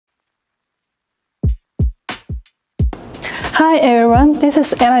Hi everyone, this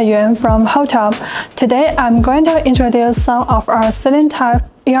is Anna Yuan from Holtop. Today I'm going to introduce some of our ceiling type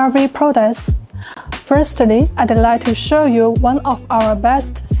ERV products. Firstly, I'd like to show you one of our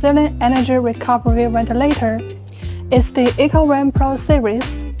best ceiling energy recovery ventilator. It's the Eco-Smart Pro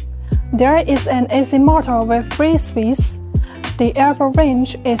series. There is an AC motor with 3 speeds. The ERV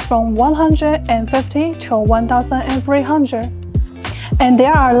range is from 150 to 1300. And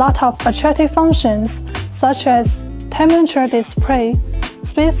there are a lot of attractive functions such as temperature display,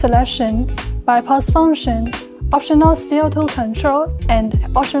 speed selection, bypass function, optional CO2 control, and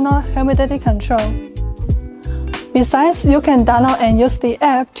optional humidity control. Besides, you can download and use the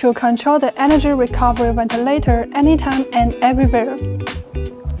app to control the energy recovery ventilator anytime and everywhere.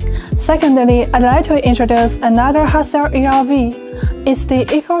 Secondly, I'd like to introduce another hot cell ERV. It's the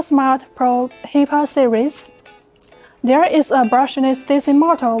Eco-Smart Pro HEPA series. There is a brushless DC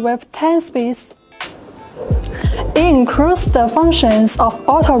motor with 10 speeds. It includes the functions of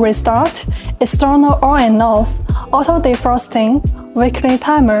auto restart, external on and off, auto defrosting, weekly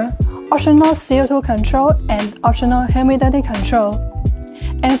timer, optional CO2 control, and optional humidity control.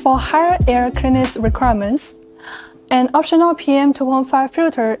 And for higher air clearness requirements, an optional PM2.5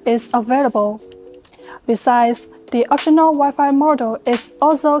 filter is available. Besides, the optional Wi-Fi model is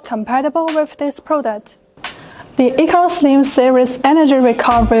also compatible with this product. The Eco-Slim series energy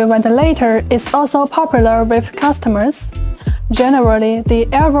recovery ventilator is also popular with customers. Generally, the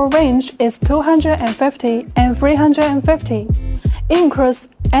ERV range is 250 and 350. It includes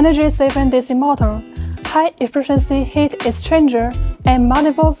energy-saving DC motor, high-efficiency heat exchanger, and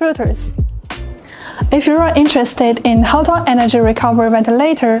multiple filters. If you are interested in Holtop energy recovery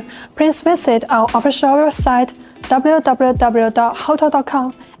ventilator, please visit our official website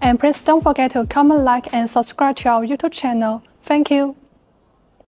www.holtop.com, and please don't forget to comment, like, and subscribe to our YouTube channel. Thank you.